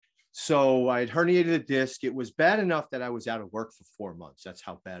So I had herniated a disc. It was bad enough that I was out of work for 4 months. That's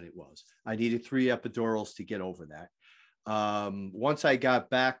how bad it was. I needed 3 epidurals to get over that. Once I got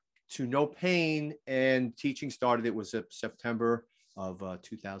back to no pain and teaching started, it was September of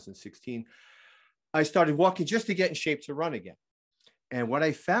 2016. I started walking just to get in shape to run again. And what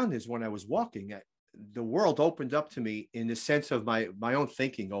I found is when I was walking, the world opened up to me in the sense of my own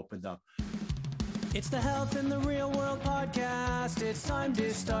thinking opened up. It's the Health in the Real World podcast. It's time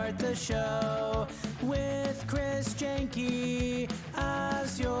to start the show with Chris Jenke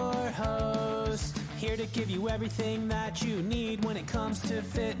as your host. Here to give you everything that you need when it comes to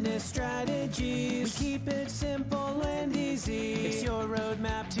fitness strategies. We keep it simple and easy. It's your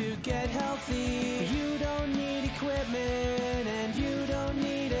roadmap to get healthy. You don't need equipment and you don't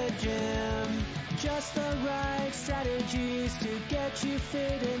need a gym. Just the right strategies to get you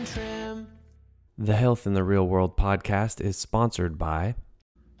fit and trim. The Health in the Real World podcast is sponsored by...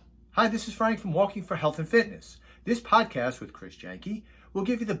 Hi, this is Frank from Walking for Health and Fitness. This podcast with Chris Jenke will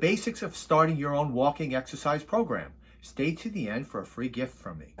give you the basics of starting your own walking exercise program. Stay to the end for a free gift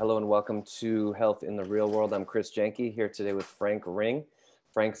from me. Hello and welcome to Health in the Real World. I'm Chris Jenke here today with Frank Ring.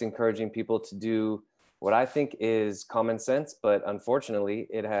 Frank's encouraging people to do what I think is common sense, but unfortunately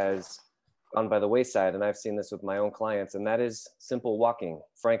it has gone by the wayside, and I've seen this with my own clients, and that is simple walking.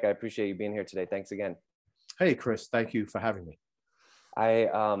 Frank, I appreciate you being here today. Thanks again. Hey, Chris, thank you for having me.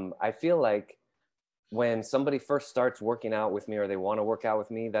 I feel like when somebody first starts working out with me or they want to work out with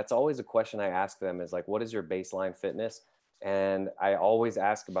me, that's always a question I ask them is like, what is your baseline fitness? And I always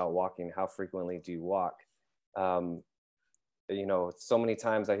ask about walking. How frequently do you walk? So many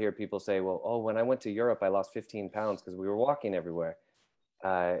times I hear people say, well, when I went to Europe, I lost 15 pounds because we were walking everywhere.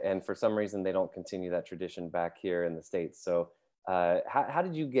 And for some reason, they don't continue that tradition back here in the States. So how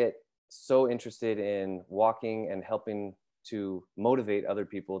did you get so interested in walking and helping to motivate other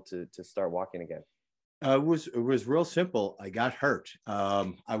people to start walking again? It was real simple. I got hurt.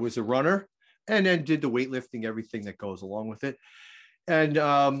 I was a runner and then did the weightlifting, everything that goes along with it. And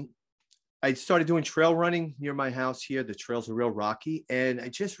I started doing trail running near my house here. The trails are real rocky, and I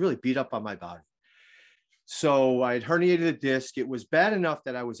just really beat up on my body. So I had herniated a disc. It was bad enough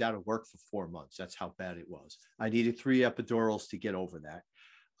that I was out of work for 4 months. That's how bad it was. I needed 3 epidurals to get over that.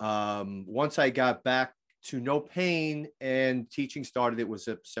 Once I got back to no pain and teaching started, it was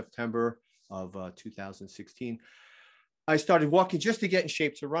September of 2016. I started walking just to get in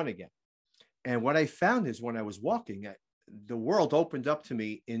shape to run again. And what I found is when I was walking, the world opened up to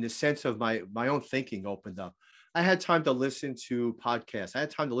me in the sense of my own thinking opened up. I had time to listen to podcasts. I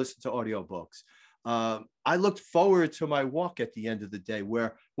had time to listen to audiobooks. I looked forward to my walk at the end of the day,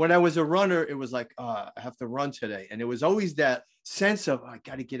 where when I was a runner, it was like, I have to run today. And it was always that sense of, I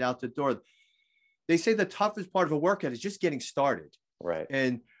got to get out the door. They say the toughest part of a workout is just getting started. Right.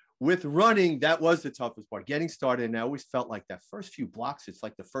 And with running, that was the toughest part, getting started. And I always felt like that first few blocks, it's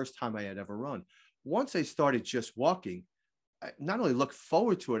like the first time I had ever run. Once I started just walking, I not only looked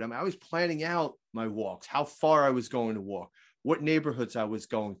forward to it, I was planning out my walks, how far I was going to walk, what neighborhoods I was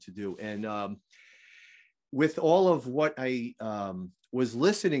going to do. And with all of what I was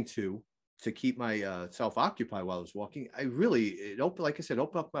listening to keep myself occupied while I was walking, it opened, like I said,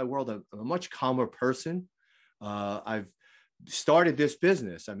 opened up my world. I'm a much calmer person. I've started this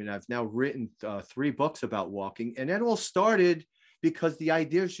business. I've now written 3 books about walking, and that all started because the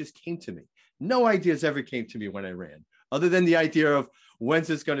ideas just came to me. No ideas ever came to me when I ran, other than the idea of when's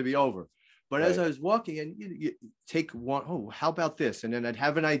this going to be over. But as I was walking, and you take one, how about this? And then I'd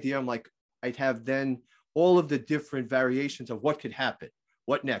have an idea. I'd have then all of the different variations of what could happen.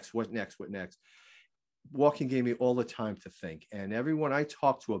 What next? What next? What next? Walking gave me all the time to think. And everyone I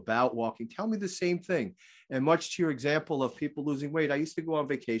talk to about walking tell me the same thing. And much to your example of people losing weight, I used to go on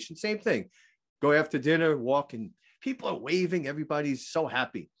vacation, same thing. Go after dinner, walk, and people are waving. Everybody's so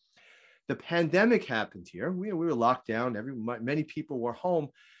happy. The pandemic happened here. We were locked down. Many people were home.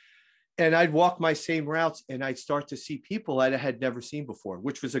 And I'd walk my same routes, and I'd start to see people that I had never seen before,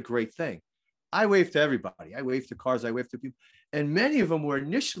 which was a great thing. I waved to everybody. I waved to cars. I waved to people. And many of them were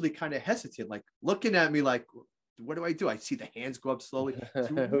initially kind of hesitant, like looking at me like, what do I do? I see the hands go up slowly. It's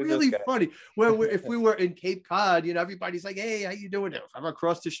really funny. If we were in Cape Cod, everybody's like, hey, how you doing? I'm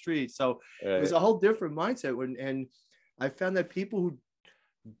across the street. So It was a whole different mindset. And I found that people who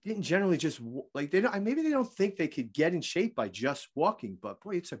didn't generally just maybe they don't think they could get in shape by just walking, but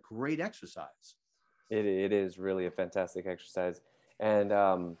boy, it's a great exercise. It is really a fantastic exercise. And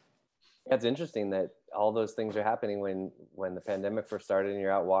it's interesting that all those things are happening when the pandemic first started and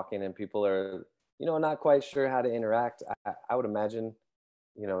you're out walking and people are, not quite sure how to interact. I would imagine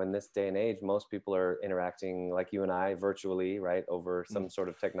in this day and age, most people are interacting like you and I virtually, right, over some sort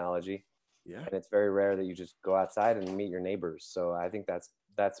of technology. Yeah. And it's very rare that you just go outside and meet your neighbors. So I think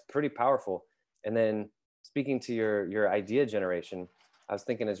that's pretty powerful. And then speaking to your idea generation, I was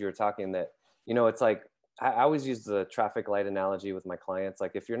thinking as you were talking that, it's like, I always use the traffic light analogy with my clients.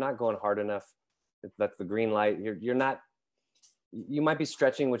 Like if you're not going hard enough, that's the green light. You might be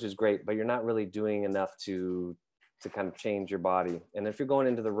stretching, which is great, but you're not really doing enough to kind of change your body. And if you're going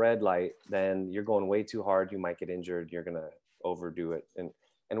into the red light, then you're going way too hard. You might get injured. You're going to overdo it.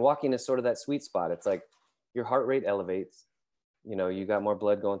 And walking is sort of that sweet spot. It's like your heart rate elevates, you got more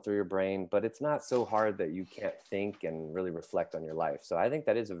blood going through your brain, but it's not so hard that you can't think and really reflect on your life. So I think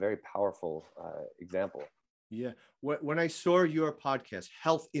that is a very powerful example. Yeah. When I saw your podcast,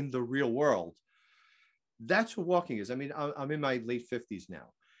 Health in the Real World, that's what walking is. I mean, I'm in my late 50s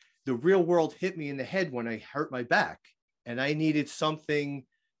now. The real world hit me in the head when I hurt my back, and I needed something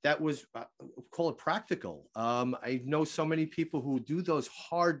that was, call it practical. I know so many people who do those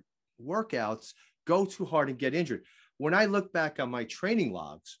hard workouts, go too hard and get injured. When I look back on my training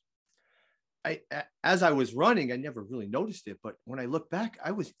logs, as I was running, I never really noticed it. But when I look back,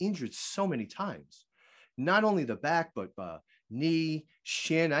 I was injured so many times, not only the back, but knee,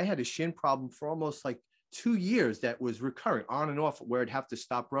 shin. I had a shin problem for almost like 2 years that was recurring on and off, where I'd have to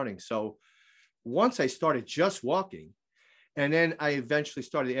stop running. So once I started just walking, and then I eventually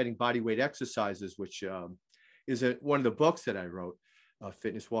started adding body weight exercises, which is one of the books that I wrote,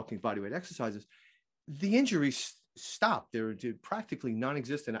 Fitness Walking Body Weight Exercises, the injuries stopped. They were practically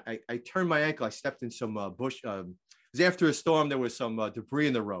non-existent. I turned my ankle. I stepped in some bush. It was after a storm. There was some debris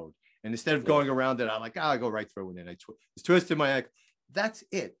in the road. And instead of going around it, I'm like, I'll go right through it. And I twisted my ankle. That's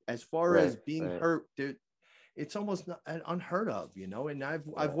it. As far as being hurt, it's almost unheard of, and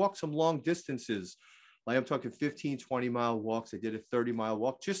I've walked some long distances. Like I'm talking 15, 20-mile walks. I did a 30-mile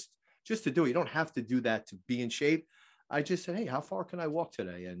walk just to do it. You don't have to do that to be in shape. I just said, hey, how far can I walk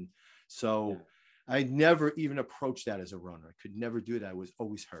today? And so I never even approached that as a runner. I could never do that. I was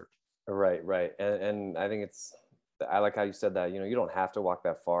always hurt. Right. And I think I like how you said that, you don't have to walk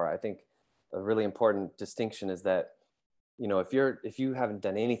that far. I think a really important distinction is that, if you haven't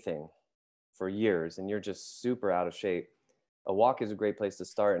done anything for years and you're just super out of shape, a walk is a great place to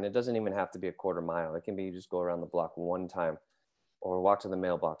start. And it doesn't even have to be a quarter mile. It can be, you just go around the block one time or walk to the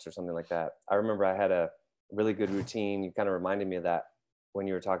mailbox or something like that. I remember I had a really good routine. You kind of reminded me of that when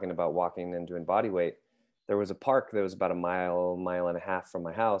you were talking about walking and doing body weight. There was a park that was about a mile and a half from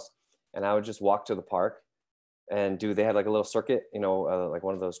my house. And I would just walk to the park and they had like a little circuit, like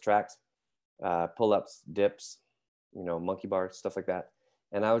one of those tracks, pull-ups, dips, monkey bars, stuff like that.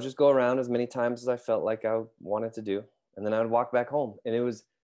 And I would just go around as many times as I felt like I wanted to do. And then I would walk back home. And it was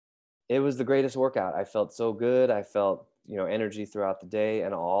the greatest workout. I felt so good. I felt, energy throughout the day.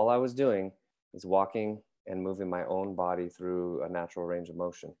 And all I was doing is walking and moving my own body through a natural range of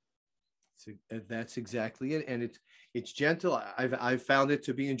motion. So that's exactly it. And it's gentle. I've found it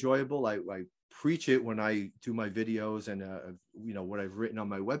to be enjoyable. I preach it when I do my videos and, what I've written on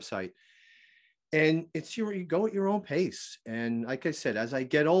my website. And you go at your own pace. And like I said, as I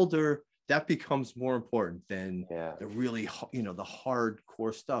get older, that becomes more important than the really, the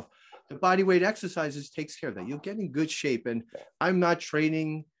hardcore stuff. The body weight exercises takes care of that. You'll get in good shape. And I'm not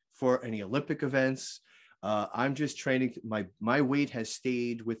training for any Olympic events. I'm just training. My weight has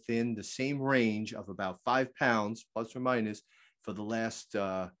stayed within the same range of about 5 pounds plus or minus for the last,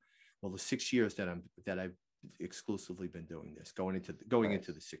 the 6 years that I've exclusively been doing this, going into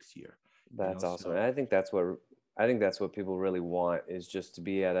the 6th year. That's awesome. And I think that's what people really want, is just to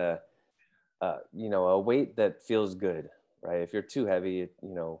be at a weight that feels good, right? If you're too heavy,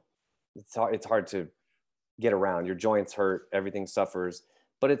 it's hard to get around. Your joints hurt, everything suffers.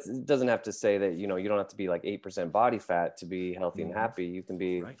 But it doesn't have to say that, you don't have to be like 8% body fat to be healthy and happy. You can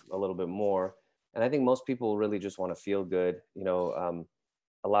be a little bit more. And I think most people really just want to feel good.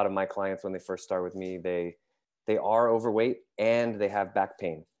 A lot of my clients, when they first start with me, they are overweight and they have back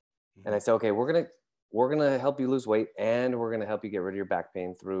pain. And I say, okay, we're going to help you lose weight, and we're going to help you get rid of your back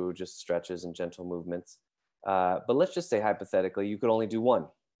pain through just stretches and gentle movements. But let's just say hypothetically, you could only do one.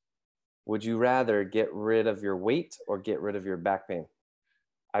 Would you rather get rid of your weight or get rid of your back pain?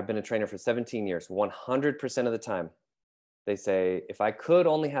 I've been a trainer for 17 years. 100% of the time, they say, if I could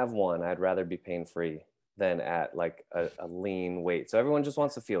only have one, I'd rather be pain-free than at like a lean weight. So everyone just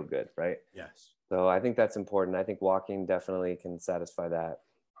wants to feel good, right? Yes. So I think that's important. I think walking definitely can satisfy that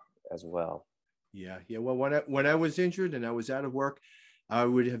as well. Yeah. Well, when I was injured and I was out of work, I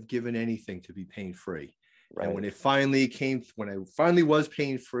would have given anything to be pain-free. Right. And when I finally was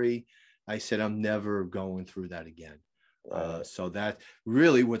pain-free, I said, I'm never going through that again. Right. So that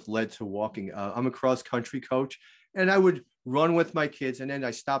really what led to walking. I'm a cross country coach, and I would run with my kids, and then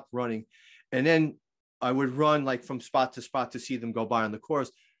I stopped running, and then I would run like from spot to spot to see them go by on the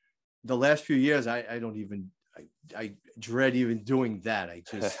course. The last few years, I don't even, I dread even doing that.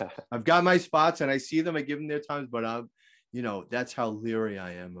 I've got my spots and I see them, I give them their times, but that's how leery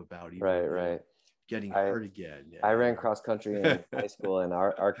I am about even Right. getting hurt again. Yeah. I ran cross country in high school, and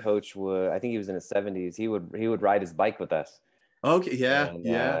our coach I think he was in his 70s. He would ride his bike with us. Okay. Yeah. And,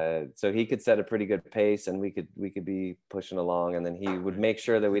 Yeah. So he could set a pretty good pace, and we could be pushing along, and then he would make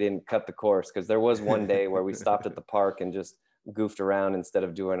sure that we didn't cut the course, because there was one day where we stopped at the park and just goofed around instead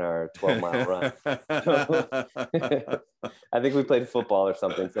of doing our 12-mile run. So, I think we played football or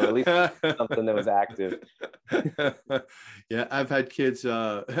something, so at least something that was active. Yeah, I've had kids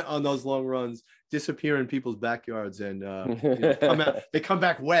on those long runs disappear in people's backyards, and they come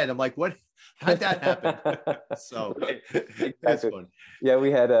back wet. I'm like, what? How'd that happen? So that's fun. Yeah,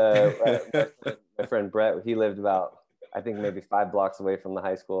 we had my friend Brett. He lived about, I think, maybe 5 blocks away from the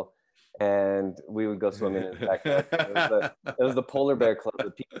high school, and we would go swimming in his backyard. It was the Polar Bear Club,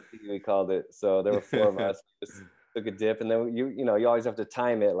 the PBC, we called it. So there were 4 of us. We just took a dip, and then you always have to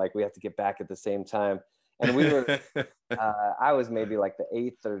time it. Like, we have to get back at the same time. And we were, I was maybe like the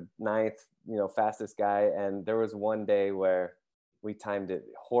 8th or 9th, fastest guy. And there was one day where we timed it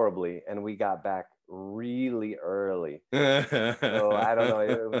horribly, and we got back really early. So I don't know,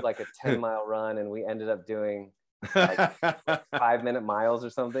 it was like a 10-mile run, and we ended up doing like 5-minute miles or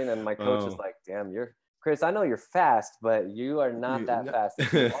something. And my coach was like, damn, Chris, I know you're fast, but you are not that fast.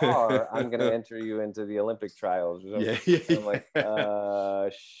 If you are, I'm going to enter you into the Olympic trials. Yeah. I'm like,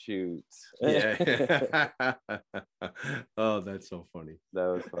 shoot. Yeah. Oh, that's so funny. That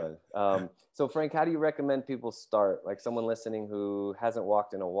was fun. So Frank, how do you recommend people start? Like, someone listening who hasn't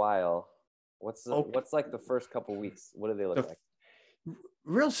walked in a while, what's like the first couple weeks? What do they look like?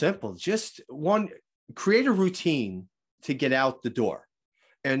 Real simple. Just create a routine to get out the door.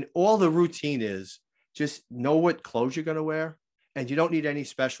 And all the routine is, just know what clothes you're going to wear, and you don't need any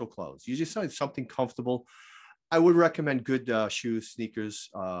special clothes. You just need something comfortable. I would recommend good shoes, sneakers.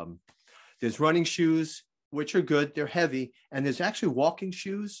 There's running shoes, which are good. They're heavy. And there's actually walking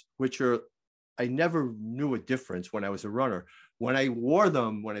shoes, I never knew a difference when I was a runner. When I wore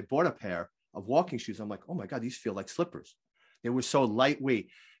them, when I bought a pair of walking shoes, I'm like, oh my God, these feel like slippers. They were so lightweight,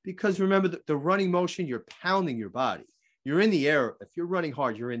 because remember the running motion, you're pounding your body. You're in the air. If you're running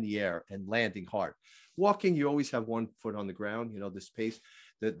hard, you're in the air and landing hard. Walking, you always have one foot on the ground, the space,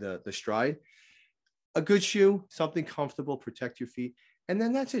 the stride. A good shoe, something comfortable, protect your feet. And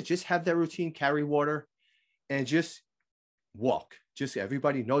then that's it. Just have that routine, carry water, and just walk. Just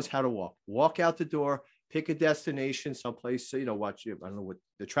everybody knows how to walk. Walk out the door, pick a destination, someplace, watch it. I don't know what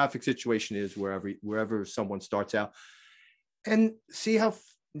the traffic situation is, wherever someone starts out, and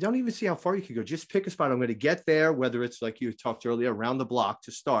don't even see how far you can go. Just pick a spot. I'm going to get there, whether it's like you talked earlier, around the block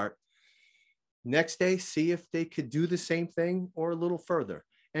to start. Next day, see if they could do the same thing or a little further.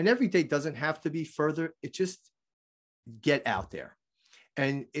 And every day doesn't have to be further. It just get out there.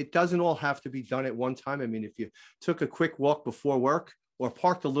 And it doesn't all have to be done at one time. I mean, if you took a quick walk before work or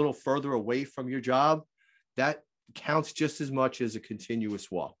parked a little further away from your job, that counts just as much as a continuous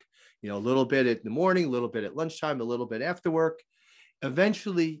walk. A little bit in the morning, a little bit at lunchtime, a little bit after work.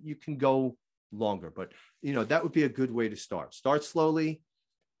 Eventually you can go longer, but that would be a good way to start. Start slowly.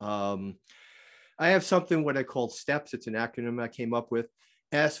 I have something what I call STEPS. It's an acronym I came up with.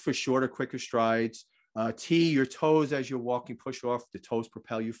 S for shorter, quicker strides. T, your toes as you're walking, push off. The toes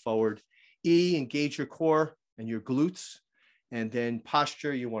propel you forward. E, engage your core and your glutes. And then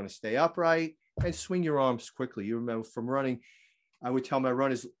posture, you want to stay upright and swing your arms quickly. You remember from running, I would tell my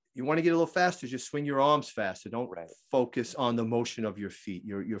runners, you want to get a little faster, just swing your arms faster. Don't focus on the motion of your feet.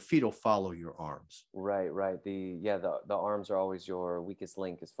 Your feet will follow your arms. Right. The arms are always your weakest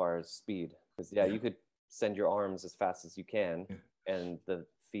link as far as speed. Because you could send your arms as fast as you can, and the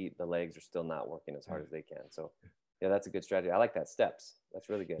feet, the legs are still not working as hard as they can. So that's a good strategy. I like that. STEPS. That's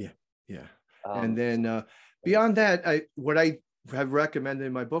really good. Yeah. And then beyond that, what I have recommended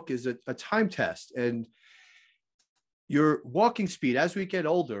in my book is a time test. And your walking speed as we get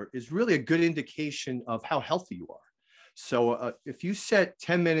older is really a good indication of how healthy you are. So if you set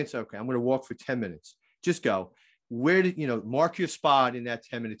 10 minutes, okay, I'm going to walk for 10 minutes, just go. Where did, mark your spot in that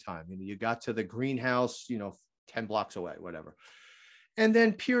 10-minute time. You got to the greenhouse, 10 blocks away, whatever. And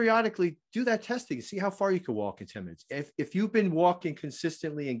then periodically do that testing, see how far you can walk in 10 minutes. If you've been walking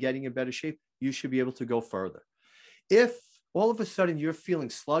consistently and getting in better shape, you should be able to go further. If all of a sudden you're feeling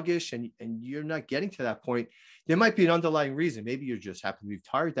sluggish and you're not getting to that point, there might be an underlying reason. Maybe you just happen to be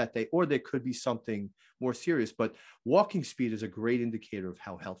tired that day, or there could be something more serious. But walking speed is a great indicator of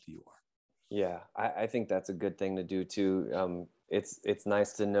how healthy you are. Yeah, I think that's a good thing to do too. It's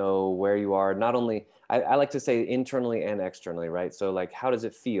nice to know where you are. Not only, I like to say internally and externally, right? So like, how does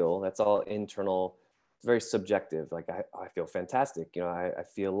it feel? That's all internal. It's very subjective. Like I feel fantastic. You know, I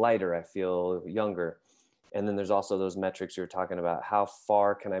feel lighter. I feel younger. And then there's also those metrics you're talking about. How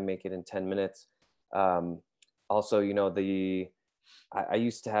far can I make it in 10 minutes? Also, you know, I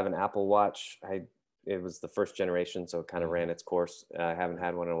used to have an Apple Watch. It was the first generation, so it kind of ran its course. I haven't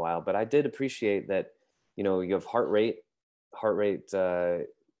had one in a while, but I did appreciate that, you know, you have heart rate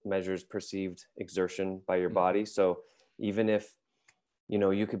measures perceived exertion by your body. So even if, you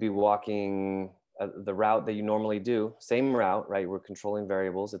know, you could be walking the route that you normally do, same route, right? We're controlling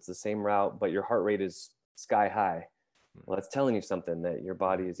variables. It's the same route, but your heart rate is sky high. Well, that's telling you something, that your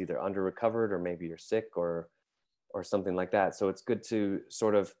body is either under recovered, or maybe you're sick, or something like that. So it's good to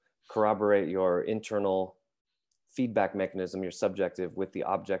sort of corroborate your internal feedback mechanism, your subjective, with the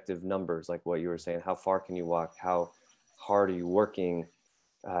objective numbers, like what you were saying. How far can you walk? How hard are you working?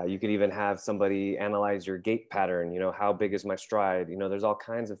 You could even have somebody analyze your gait pattern. You know, how big is my stride? You know, there's all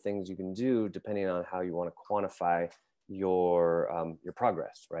kinds of things you can do depending on how you want to quantify your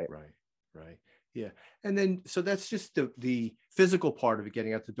progress, right? Right. Yeah. And then, so that's just the physical part of it,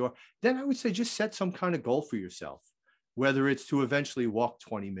 getting out the door. Then I would say just set some kind of goal for yourself, whether it's to eventually walk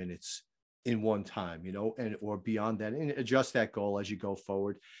 20 minutes in one time, you know, or beyond that, and adjust that goal as you go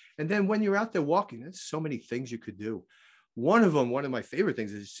forward. And then when you're out there walking, there's so many things you could do. One of my favorite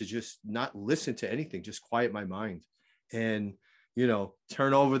things is to just not listen to anything, just quiet my mind and, you know,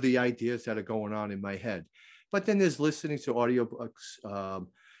 turn over the ideas that are going on in my head. But then there's listening to audiobooks.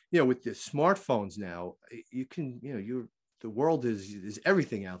 You know, with the smartphones now, you can, you know, the world is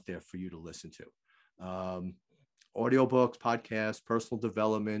everything out there for you to listen to. Audiobooks, podcasts, personal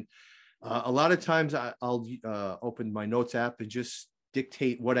development. A lot of times I'll open my notes app and just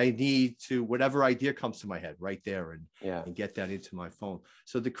dictate what I need to whatever idea comes to my head right there, and get that into my phone.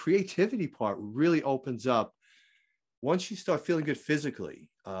 So the creativity part really opens up once you start feeling good physically.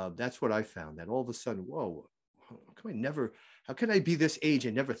 That's what I found, that all of a sudden, whoa, how can I be this age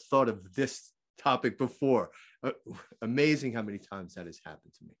and never thought of this topic before? Amazing how many times that has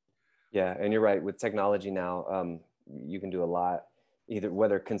happened to me. Yeah, and you're right. With technology now, you can do a lot, either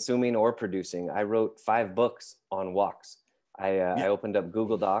whether consuming or producing. I wrote 5 books on walks. I opened up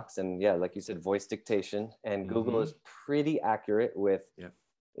Google Docs, and like you said, voice dictation, and Google is pretty accurate with,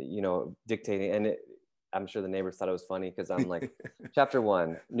 you know, dictating. And I'm sure the neighbors thought it was funny because I'm like, chapter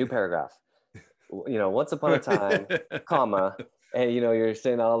 1, new paragraph, you know, once upon a time, comma, and, you know, you're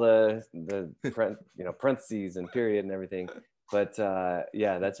saying all the you know, parentheses and period and everything. But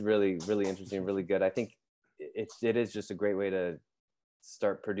that's really, really interesting, really good. I think it is just a great way to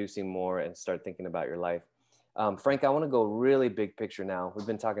start producing more and start thinking about your life. Frank, I want to go really big picture now. We've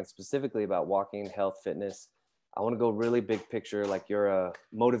been talking specifically about walking, health, fitness. I want to go really big picture. Like, you're a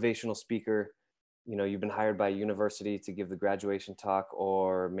motivational speaker. You know, you've been hired by a university to give the graduation talk,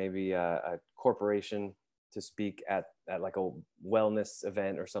 or maybe a corporation to speak at like a wellness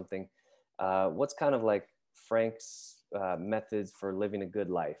event or something. What's kind of like Frank's methods for living a good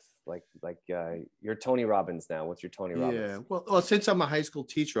life? Like you're Tony Robbins now. What's your Tony Robbins? Yeah, well, since I'm a high school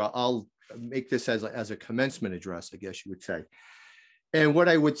teacher, I'll make this as a commencement address, I guess you would say. And what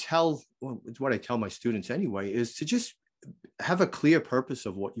I tell my students anyway, is to just have a clear purpose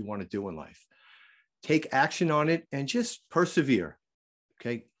of what you want to do in life. Take action on it and just persevere.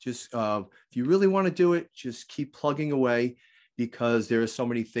 Okay. Just if you really want to do it, just keep plugging away, because there are so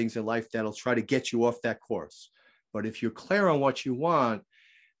many things in life that'll try to get you off that course. But if you're clear on what you want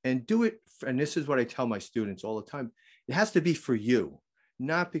and do it, and this is what I tell my students all the time, it has to be for you,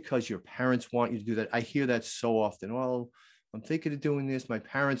 not because your parents want you to do that. I hear that so often. Well, I'm thinking of doing this. My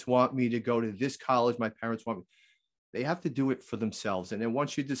parents want me to go to this college. My parents want me. They have to do it for themselves. And then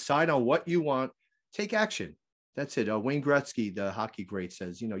once you decide on what you want, take action. That's it. Wayne Gretzky, the hockey great,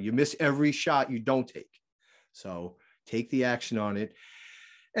 says, you know, you miss every shot you don't take. So take the action on it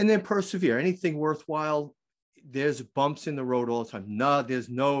and then persevere. Anything worthwhile, there's bumps in the road all the time. No, there's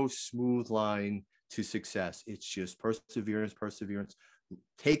no smooth line to success. It's just perseverance.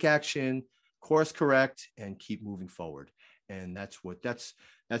 Take action, course correct, and keep moving forward. And that's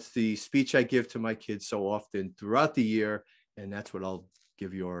the speech I give to my kids so often throughout the year. And that's what I'll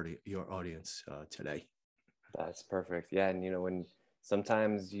give your audience today. That's perfect. Yeah. And, you know, when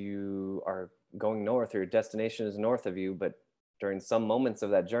sometimes you are going north, or your destination is north of you, but during some moments of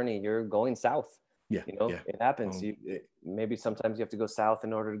that journey, you're going south. Yeah. You know, Yeah. it happens. Maybe sometimes you have to go south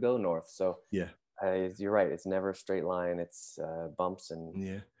in order to go north. So Yeah. You're right. It's never a straight line. It's bumps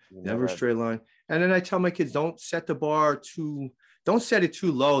and Never a straight line. And then I tell my kids, don't set it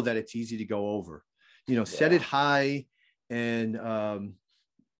too low that it's easy to go over. Set it high, and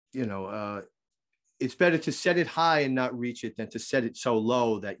it's better to set it high and not reach it than to set it so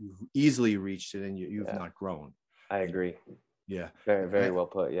low that you've easily reached it and you've not grown. I agree. Yeah. Very, very well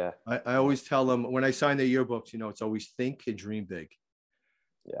put. Yeah. I always tell them when I sign their yearbooks, it's always think and dream big.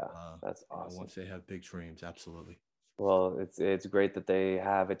 Yeah. That's awesome. Once they have big dreams. Absolutely. Well, it's great that they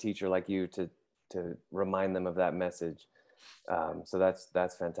have a teacher like you to remind them of that message. So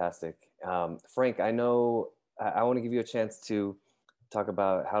that's fantastic. Frank, I know I want to give you a chance to talk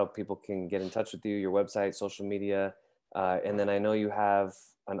about how people can get in touch with you, your website, social media, and then I know you have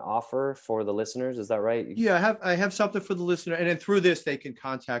an offer for the listeners. Is that right? Yeah, I have something for the listener, and then through this they can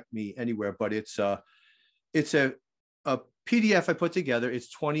contact me anywhere. But it's a PDF I put together.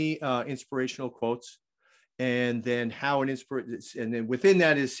 It's 20 inspirational quotes, and then and then within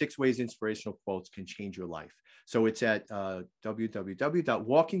that is 6 ways inspirational quotes can change your life. So it's at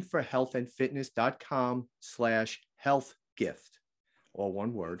www.walkingforhealthandfitness.com/healthgift, all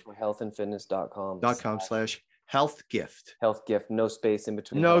one word. healthandfitness.com/healthgift. Health gift, no space in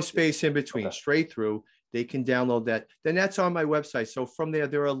between. No space in between, okay. Straight through. They can download that. Then that's on my website. So from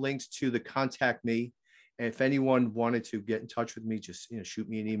there are links to the contact me. And if anyone wanted to get in touch with me, just shoot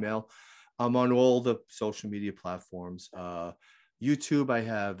me an email. I'm on all the social media platforms. YouTube, I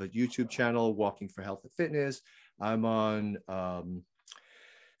have a YouTube channel, Walking for Health and Fitness. I'm on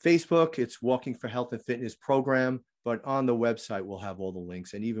Facebook. It's Walking for Health and Fitness program. But on the website, we'll have all the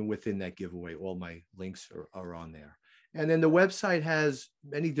links. And even within that giveaway, all my links are on there. And then the website has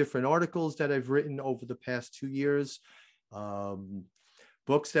many different articles that I've written over the past 2 years.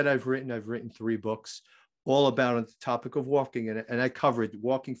 Books that I've written 3 books, all about the topic of walking. And I covered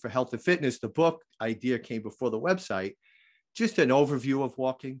Walking for Health and Fitness. The book idea came before the website, just an overview of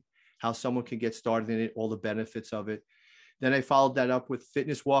walking, how someone can get started in it, all the benefits of it. Then I followed that up with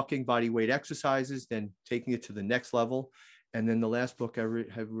fitness walking, body weight exercises, then taking it to the next level. And then the last book I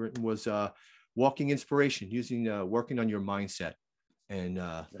have written was Walking Inspiration, working on your mindset and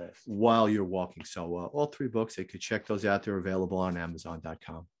nice. While you're walking. So all 3 books, they could check those out. They're available on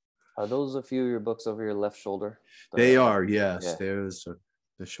Amazon.com. Are those a few of your books over your left shoulder? They are, yes. Yeah. There's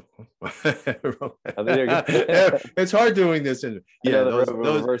the shoulder. It's hard doing this. And yeah, those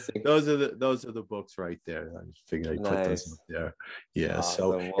are the books right there. I figured I'd put those up there. Yeah.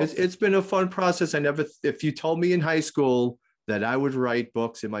 Awesome. So it's been a fun process. If you told me in high school that I would write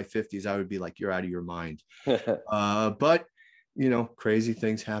books in my 50s, I would be like, you're out of your mind. But crazy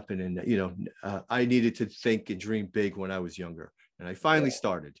things happen. And, I needed to think and dream big when I was younger. And I finally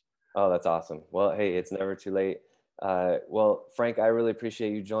started. Oh, that's awesome. Well, hey, it's never too late. Well, Frank, I really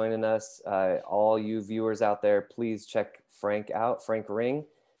appreciate you joining us. All you viewers out there, please check Frank out, Frank Ring,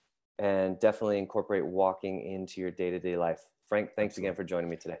 and definitely incorporate walking into your day-to-day life. Frank, thanks again for joining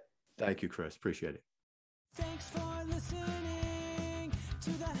me today. Thank you, Chris. Appreciate it. Thanks for listening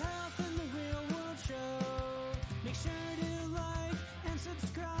to the Health in the Real World Show. Make sure to like and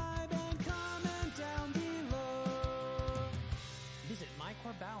subscribe and comment down below. Visit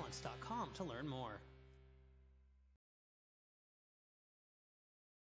mycorebalance.com to learn more.